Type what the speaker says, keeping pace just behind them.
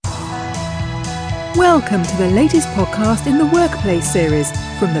Welcome to the latest podcast in the Workplace series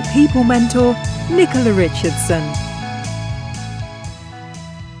from the People Mentor, Nicola Richardson.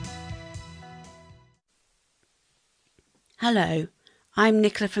 Hello, I'm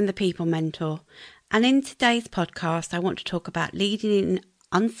Nicola from the People Mentor, and in today's podcast I want to talk about leading in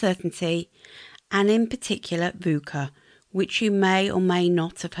uncertainty and in particular VUCA, which you may or may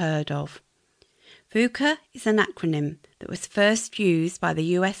not have heard of. VUCA is an acronym that was first used by the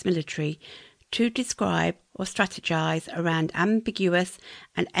US military to describe or strategize around ambiguous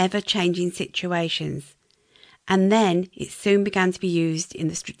and ever-changing situations, and then it soon began to be used in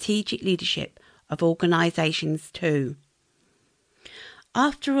the strategic leadership of organisations too.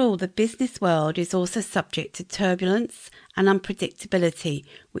 After all, the business world is also subject to turbulence and unpredictability,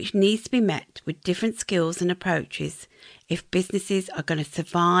 which needs to be met with different skills and approaches if businesses are going to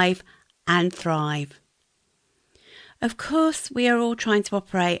survive and thrive. Of course, we are all trying to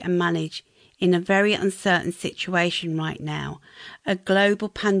operate and manage in a very uncertain situation right now, a global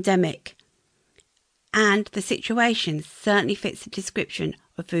pandemic, and the situation certainly fits the description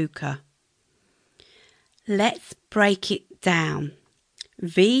of VUCA. Let's break it down.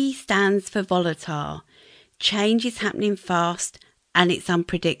 V stands for volatile. Change is happening fast and it's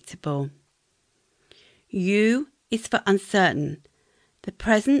unpredictable. U is for uncertain. The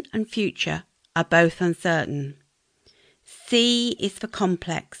present and future are both uncertain. C is for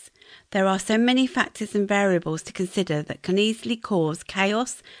complex. There are so many factors and variables to consider that can easily cause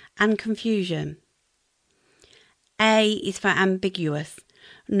chaos and confusion. A is for ambiguous.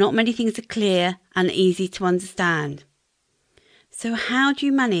 Not many things are clear and easy to understand. So how do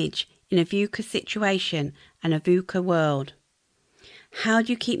you manage in a VUCA situation and a VUCA world? How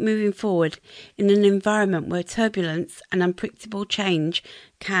do you keep moving forward in an environment where turbulence and unpredictable change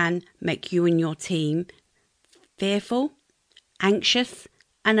can make you and your team fearful, anxious,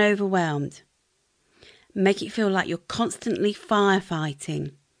 and overwhelmed? Make it feel like you're constantly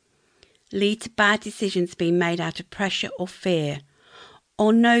firefighting. Lead to bad decisions being made out of pressure or fear,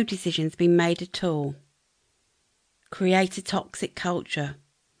 or no decisions being made at all. Create a toxic culture.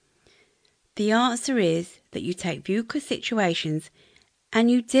 The answer is that you take VUCA situations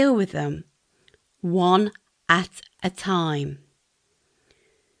and you deal with them one at a time.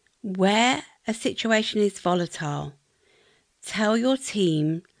 Where a situation is volatile, tell your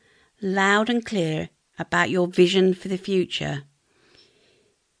team loud and clear about your vision for the future.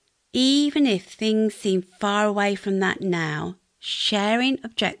 Even if things seem far away from that now, sharing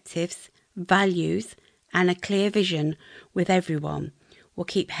objectives, values, and a clear vision with everyone will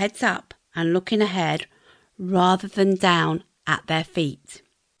keep heads up and looking ahead rather than down at their feet.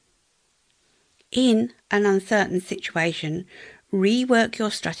 In an uncertain situation, rework your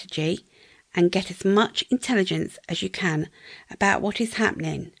strategy and get as much intelligence as you can about what is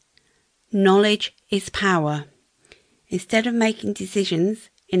happening. Knowledge is power. Instead of making decisions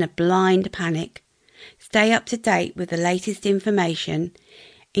in a blind panic, stay up to date with the latest information,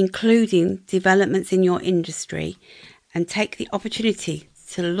 including developments in your industry, and take the opportunity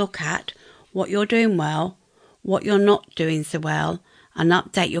to look at what you're doing well, what you're not doing so well, and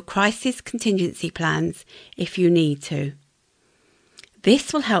update your crisis contingency plans if you need to.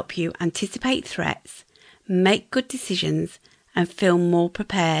 This will help you anticipate threats, make good decisions, and feel more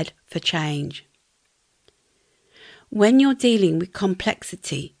prepared for change. When you're dealing with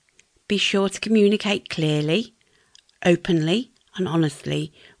complexity, be sure to communicate clearly, openly, and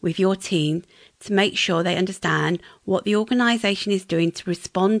honestly with your team to make sure they understand what the organisation is doing to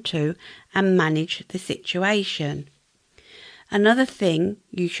respond to and manage the situation. Another thing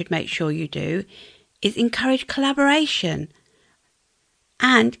you should make sure you do is encourage collaboration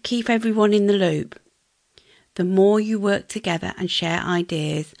and keep everyone in the loop. The more you work together and share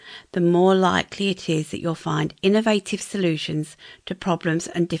ideas, the more likely it is that you'll find innovative solutions to problems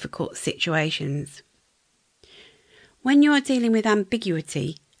and difficult situations. When you are dealing with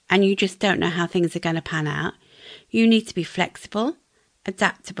ambiguity and you just don't know how things are going to pan out, you need to be flexible,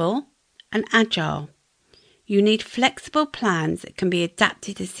 adaptable, and agile. You need flexible plans that can be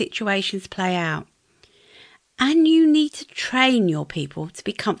adapted as situations play out. And you need to train your people to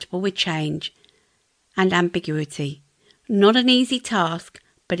be comfortable with change and ambiguity. Not an easy task,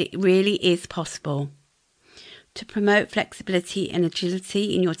 but it really is possible. To promote flexibility and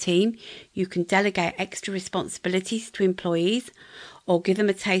agility in your team, you can delegate extra responsibilities to employees or give them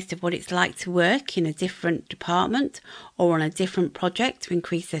a taste of what it's like to work in a different department or on a different project to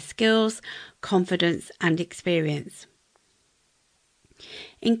increase their skills, confidence and experience.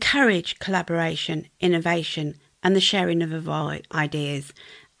 Encourage collaboration, innovation and the sharing of ideas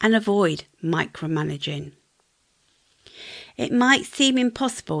and avoid micromanaging. It might seem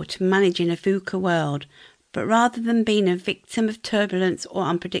impossible to manage in a VUCA world, but rather than being a victim of turbulence or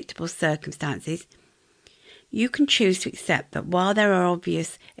unpredictable circumstances, you can choose to accept that while there are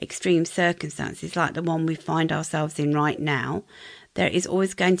obvious extreme circumstances like the one we find ourselves in right now, there is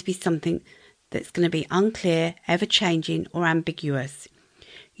always going to be something that's going to be unclear, ever-changing or ambiguous.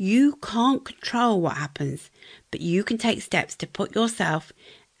 You can't control what happens, but you can take steps to put yourself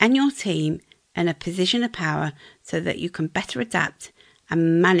and your team in a position of power so that you can better adapt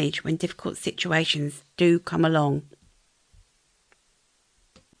and manage when difficult situations do come along.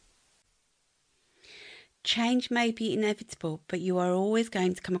 Change may be inevitable, but you are always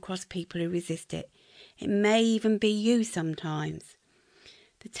going to come across people who resist it. It may even be you sometimes.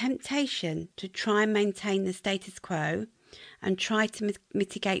 The temptation to try and maintain the status quo and try to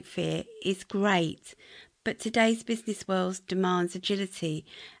mitigate fear is great, but today's business world demands agility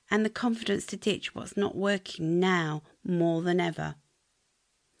and the confidence to ditch what's not working now more than ever.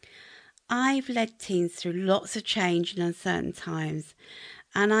 I've led teams through lots of change in uncertain times,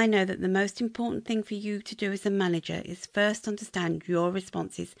 and I know that the most important thing for you to do as a manager is first understand your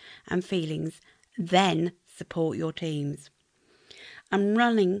responses and feelings, then support your teams. I'm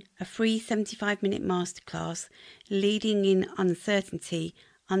running a free 75-minute masterclass, Leading in Uncertainty,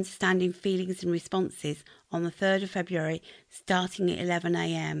 Understanding Feelings and Responses, on the 3rd of February, starting at 11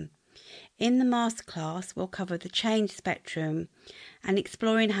 a.m. In the masterclass, we'll cover the change spectrum and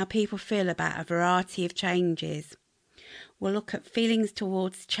exploring how people feel about a variety of changes. We'll look at feelings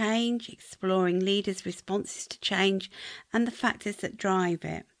towards change, exploring leaders' responses to change and the factors that drive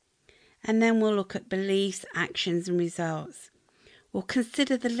it. And then we'll look at beliefs, actions and results. We'll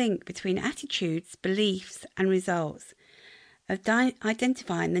consider the link between attitudes, beliefs and results, of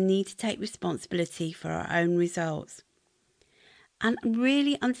identifying the need to take responsibility for our own results, and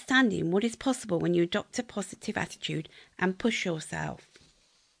really understanding what is possible when you adopt a positive attitude and push yourself.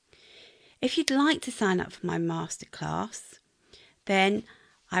 If you'd like to sign up for my masterclass, then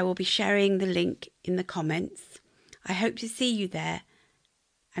I will be sharing the link in the comments. I hope to see you there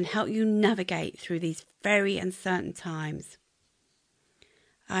and help you navigate through these very uncertain times.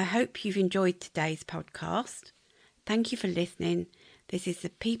 I hope you've enjoyed today's podcast. Thank you for listening. This is the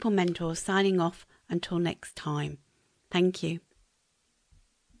People Mentor signing off until next time. Thank you.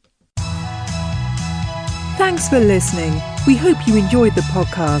 Thanks for listening. We hope you enjoyed the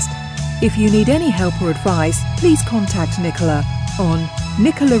podcast. If you need any help or advice, please contact Nicola on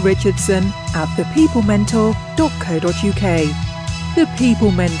nicolarichardsson@thepeoplementor.co.uk. The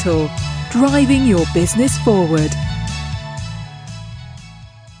People Mentor, driving your business forward.